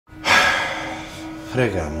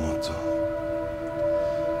Frega moto.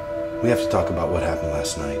 We have to talk about what happened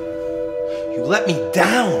last night. You let me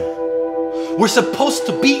down. We're supposed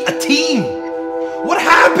to be a team. What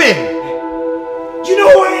happened? You know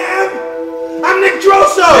who I am? I'm Nick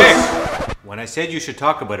Drossos. Nick, when I said you should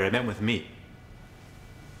talk about it, I meant with me.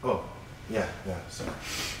 Oh, yeah, sorry.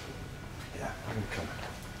 Yeah, I'm coming.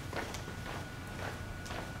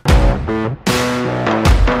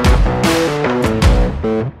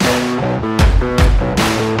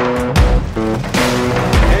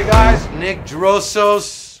 Hey guys, Nick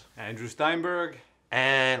Drossos. Andrew Steinberg.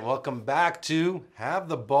 And welcome back to Have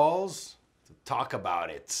the Balls to Talk About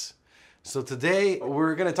It. So today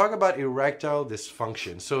we're going to talk about erectile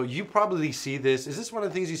dysfunction. So you probably see this. Is this one of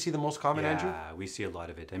the things you see the most common, Andrew? Yeah, we see a lot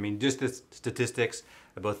of it. I mean, just the statistics,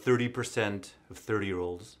 about 30% of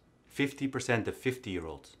 30-year-olds, 50% of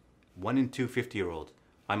 50-year-olds, 1 in 2 50-year-olds,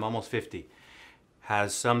 I'm almost 50,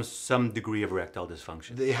 has some degree of erectile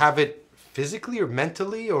dysfunction. They have it physically or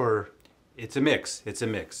mentally or? It's a mix. It's a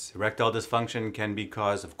mix. Erectile dysfunction can be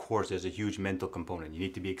caused, of course, there's a huge mental component. You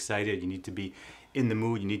need to be excited. You need to be in the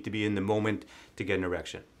mood. You need to be in the moment to get an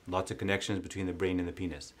erection. Lots of connections between the brain and the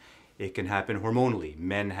penis. It can happen hormonally.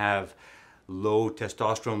 Men have low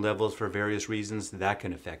testosterone levels for various reasons. That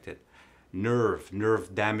can affect it.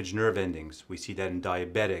 Damaged nerve endings. We see that in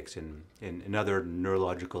diabetics and in other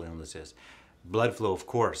neurological illnesses. Blood flow, of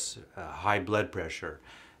course, high blood pressure,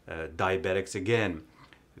 diabetics again.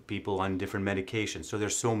 People on different medications. So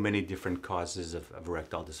there's so many different causes of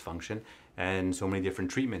erectile dysfunction and so many different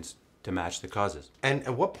treatments to match the causes. And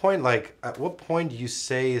at what point do you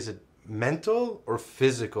say, is it mental or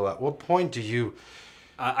physical? At what point do you?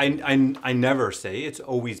 I never say, it's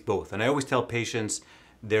always both. And I always tell patients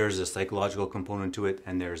there's a psychological component to it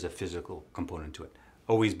and there's a physical component to it.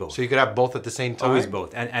 Always both. So you could have both at the same time? Always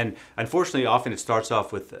both. And unfortunately, often it starts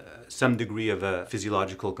off with some degree of a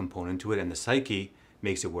physiological component to it, and the psyche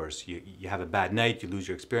makes it worse. You have a bad night, you lose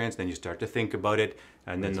your experience, then you start to think about it,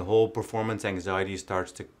 and then the whole performance anxiety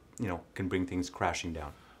starts to, can bring things crashing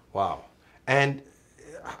down. Wow. And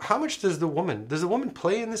how much does the woman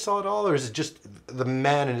play in this at all, or is it just the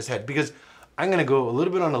man in his head? Because I'm going to go a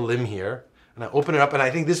little bit on a limb here, and I open it up, and I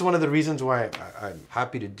think this is one of the reasons why I'm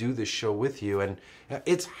happy to do this show with you. And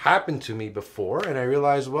it's happened to me before, and I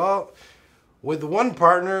realized, well, with one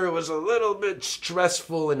partner, it was a little bit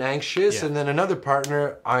stressful and anxious, and then another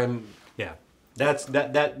partner, that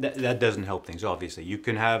doesn't help things. Obviously, you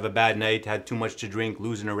can have a bad night, had too much to drink,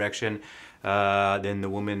 lose an erection, then the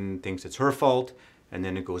woman thinks it's her fault, and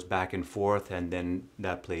then it goes back and forth, and then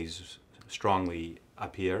that plays strongly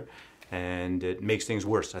up here, and it makes things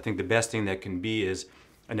worse. I think the best thing that can be is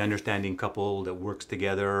an understanding couple that works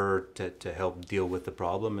together to help deal with the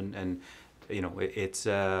problem, and it's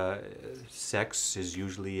sex is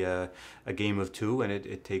usually a game of two, and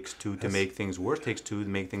it takes two to make things worse, takes two to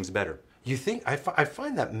make things better. You think, I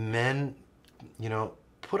find that men,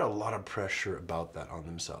 put a lot of pressure about that on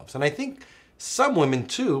themselves. And I think some women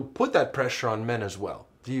too put that pressure on men as well.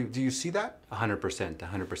 Do you see that?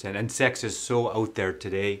 100%. And sex is so out there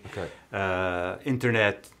today. Okay.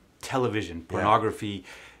 Internet, television, pornography.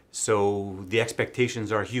 So the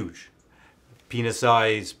expectations are huge. Penis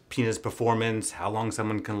size, penis performance, how long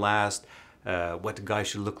someone can last, what the guy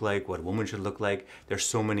should look like, what a woman should look like. There's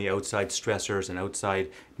so many outside stressors and outside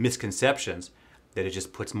misconceptions that it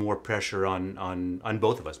just puts more pressure on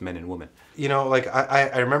both of us, men and women.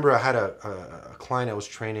 I remember I had a client I was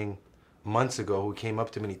training months ago who came up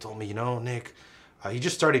to me and he told me, Nick, he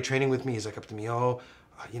just started training with me. He's like up to me, I'm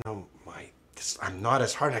not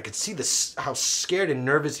as hard. I could see how scared and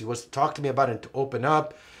nervous he was to talk to me about it and to open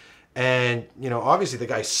up. And, obviously the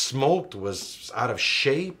guy smoked, was out of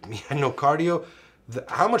shape, he had no cardio.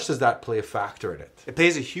 How much does that play a factor in it? It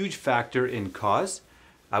plays a huge factor in cause.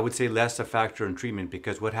 I would say less a factor in treatment,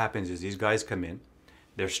 because what happens is these guys come in,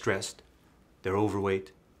 they're stressed, they're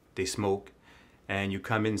overweight, they smoke, and you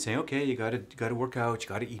come in saying, okay, you gotta work out, you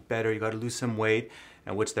gotta eat better, you gotta lose some weight.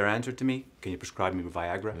 And what's their answer to me? Can you prescribe me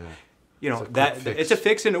Viagra? Yeah. It's a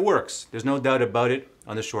fix and it works. There's no doubt about it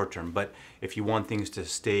on the short term. But if you want things to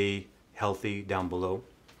stay healthy down below,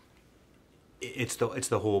 it's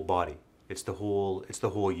the whole body. It's the whole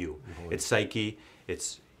you. It's psyche.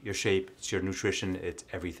 It's your shape. It's your nutrition. It's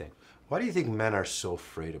everything. Why do you think men are so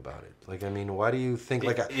afraid about it? Why do you think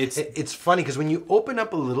it's funny because when you open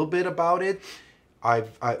up a little bit about it,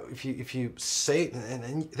 if you say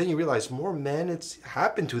and then you realize more men, it's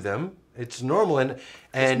happened to them. It's normal and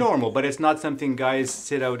it's normal, but it's not something guys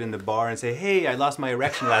sit out in the bar and say, "Hey, I lost my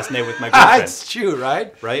erection last night with my girlfriend." It's true,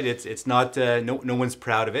 right? Right? It's not. No one's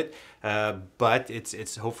proud of it. But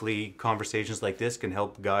it's hopefully conversations like this can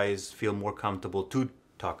help guys feel more comfortable to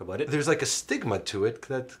talk about it. There's like a stigma to it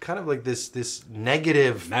that's kind of like this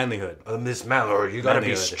negative Manlyhood. This man, or you got to be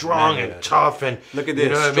Manlyhood. strong and Manlyhood. tough and Look at you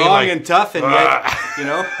this, know what I mean? strong Like, and tough, and yet, you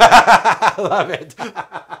know. I love it.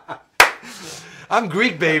 I'm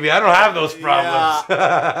Greek, baby. I don't have those problems.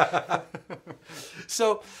 Yeah.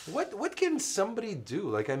 So what can somebody do?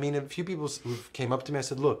 Like, I mean, a few people who came up to me, I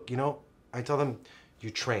said, look, you know, I tell them, you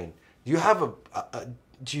train. Do you have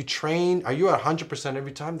do you train? Are you 100%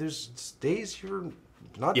 every time? There's days you're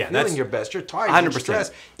not feeling your best. You're tired. 100%. You're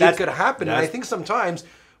stressed. That could happen. And I think sometimes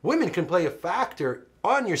women can play a factor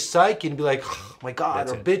on your psyche and be like, oh my God,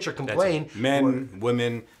 or bitch or complain. Men,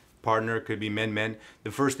 women, partner, could be men.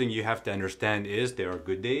 The first thing you have to understand is there are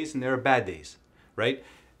good days and there are bad days, right?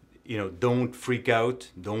 You know, don't freak out.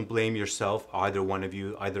 Don't blame yourself, either one of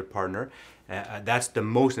you, either partner. That's the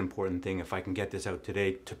most important thing, if I can get this out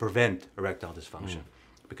today, to prevent erectile dysfunction.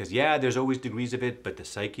 Because yeah, there's always degrees of it, but the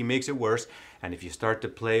psyche makes it worse. And if you start to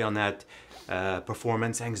play on that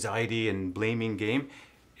performance anxiety and blaming game,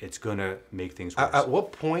 it's going to make things worse. At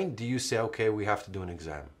what point do you say, okay, we have to do an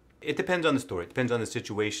exam? It depends on the story. It depends on the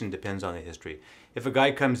situation. Depends on the history. If a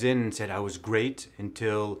guy comes in and said, I was great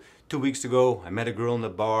until 2 weeks ago, I met a girl in the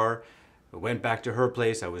bar, I went back to her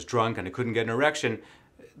place, I was drunk and I couldn't get an erection,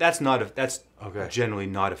 that's generally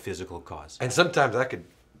not a physical cause. And sometimes I could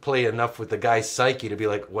play enough with the guy's psyche to be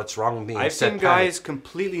like, what's wrong with me? I've seen guys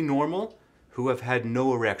completely normal who have had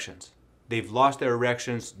no erections. They've lost their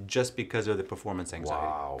erections just because of the performance anxiety.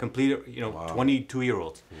 Wow. Complete,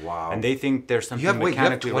 22-year-olds. Wow. And they think there's something you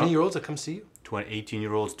mechanically have 20-year-olds that come see you?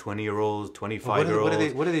 18-year-olds, 20-year-olds,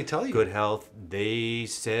 25-year-olds. What do they tell you? Good health. They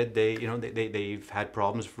said they've had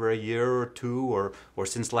problems for a year or two or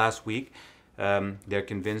since last week. They're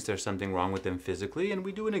convinced there's something wrong with them physically, and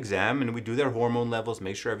we do an exam and we do their hormone levels,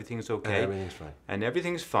 make sure everything's okay. And everything's fine. And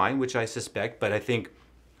everything's fine, which I suspect, but I think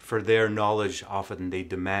for their knowledge, often they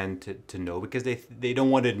demand to know, because they don't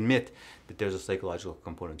want to admit that there's a psychological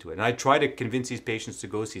component to it. And I try to convince these patients to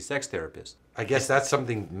go see sex therapists. I guess that's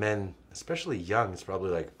something men, especially young, it's probably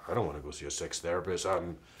like, I don't want to go see a sex therapist.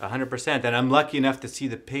 100%. And I'm lucky enough to see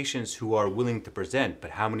the patients who are willing to present,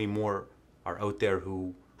 but how many more are out there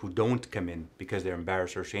who don't come in because they're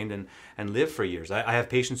embarrassed or ashamed and live for years? I have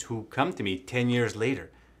patients who come to me 10 years later.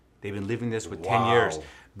 They've been living this with 10 years.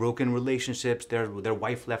 Broken relationships, their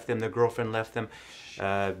wife left them, their girlfriend left them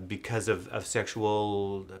because of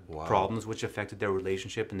sexual problems which affected their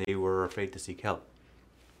relationship, and they were afraid to seek help.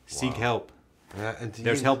 Seek help. Yeah, and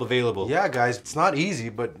there's help available. Yeah, guys, it's not easy,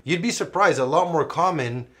 but you'd be surprised. A lot more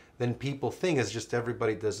common than people think. It's just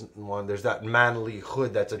everybody doesn't want. There's that manly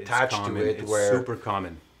hood that's attached to it. It's super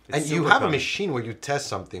common. And you have a machine where you test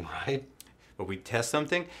something, right? Where we test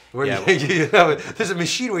something? There's a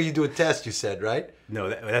machine where you do a test, you said, right? No,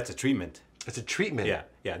 that's a treatment. It's a treatment.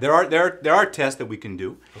 Yeah. There are tests that we can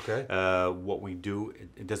do. Okay. What we do,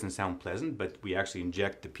 it doesn't sound pleasant, but we actually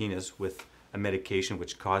inject the penis with a medication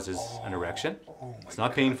which causes an erection. It's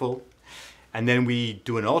not painful. And then we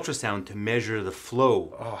do an ultrasound to measure the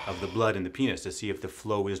flow of the blood in the penis to see if the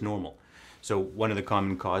flow is normal. So one of the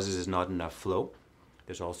common causes is not enough flow.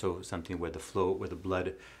 There's also something where the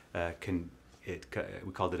blood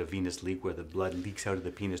we called it a venous leak, where the blood leaks out of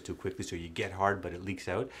the penis too quickly, so you get hard, but it leaks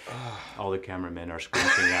out. All the cameramen are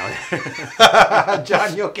squinting out.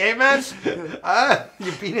 John, you okay, man?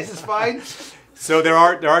 Your penis is fine? So there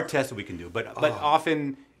are tests that we can do, but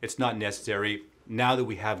often it's not necessary now that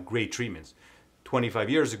we have great treatments. 25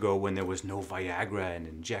 years ago, when there was no Viagra and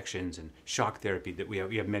injections and shock therapy, that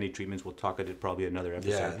we have many treatments. We'll talk about it probably another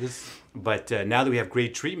episode. Yeah, But now that we have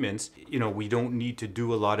great treatments, we don't need to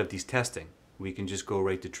do a lot of these testing. We can just go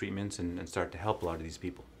right to treatments and start to help a lot of these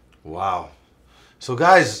people. Wow. So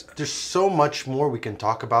guys, there's so much more we can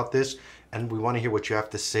talk about this, and we want to hear what you have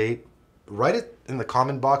to say. Write it in the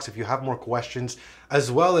comment box if you have more questions,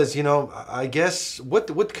 as well as, I guess,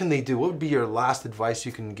 what can they do? What would be your last advice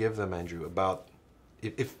you can give them, Andrew, about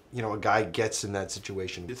if a guy gets in that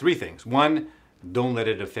situation? 3 things. 1, don't let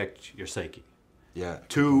it affect your psyche. Yeah.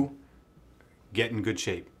 2, get in good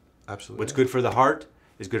shape. Absolutely. What's good for the heart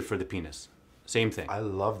is good for the penis. Same thing. I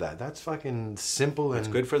love that. That's fucking simple. What's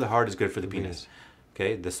good for the heart is good for the penis.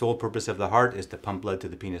 Okay? The sole purpose of the heart is to pump blood to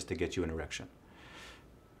the penis to get you an erection.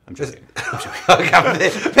 I'm joking. I'm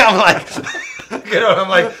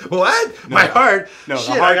like, what? My heart? No,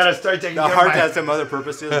 shit, the heart, I gotta start taking the care heart of has some other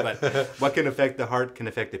purposes, but what can affect the heart can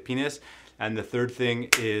affect the penis. And the third thing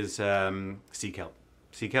is seek help.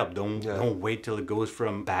 seek help. Don't wait till it goes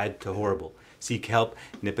from bad to horrible. Seek help,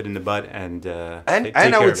 nip it in the bud, and take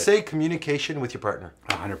I care would of it. say communication with your partner.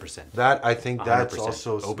 100%. That I think that's 100%.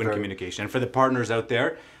 also Open very, communication. And for the partners out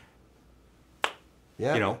there,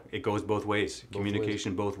 yeah. you know, it goes both ways.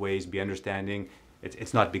 Communication both ways. Be understanding.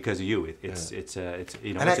 It's not because of you. It's you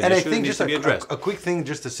know, And it's an I issue that think needs just to be addressed. a quick thing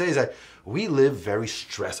just to say is that we live very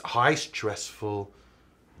high stressful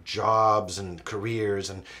jobs and careers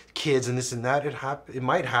and kids and this and that. It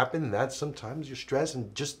might happen that sometimes you're stressed,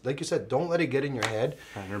 and just like you said, don't let it get in your head.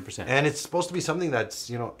 100%. And it's supposed to be something that's,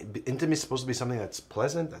 you know, intimacy is supposed to be something that's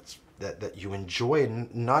pleasant, that you enjoy,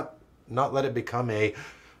 and not let it become a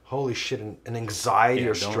holy shit, an anxiety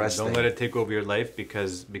or stress Don't thing. let it take over your life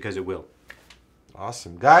because it will.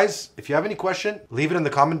 Awesome. Guys, if you have any question, leave it in the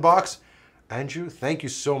comment box. Andrew, thank you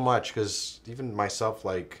so much, because even myself,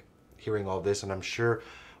 like, hearing all this, and I'm sure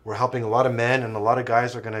we're helping a lot of men, and a lot of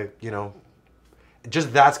guys are going to, you know,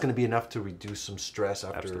 just that's going to be enough to reduce some stress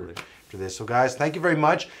after this. So guys, thank you very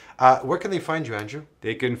much. Where can they find you, Andrew?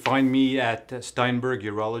 They can find me at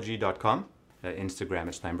steinbergurology.com. Instagram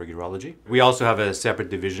at Steinberg Urology. We also have a separate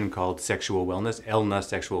division called Sexual Wellness, ELNA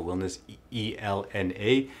Sexual Wellness,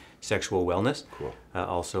 ELNA Sexual Wellness. Cool.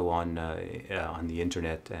 Also on the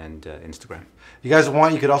internet and Instagram. If you guys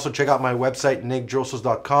want, you could also check out my website,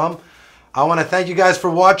 nickdrossos.com. I want to thank you guys for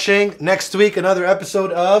watching. Next week, another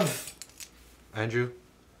episode of Andrew.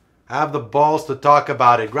 Have the balls to talk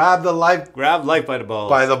about it. Grab life by the balls.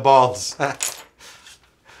 by the balls.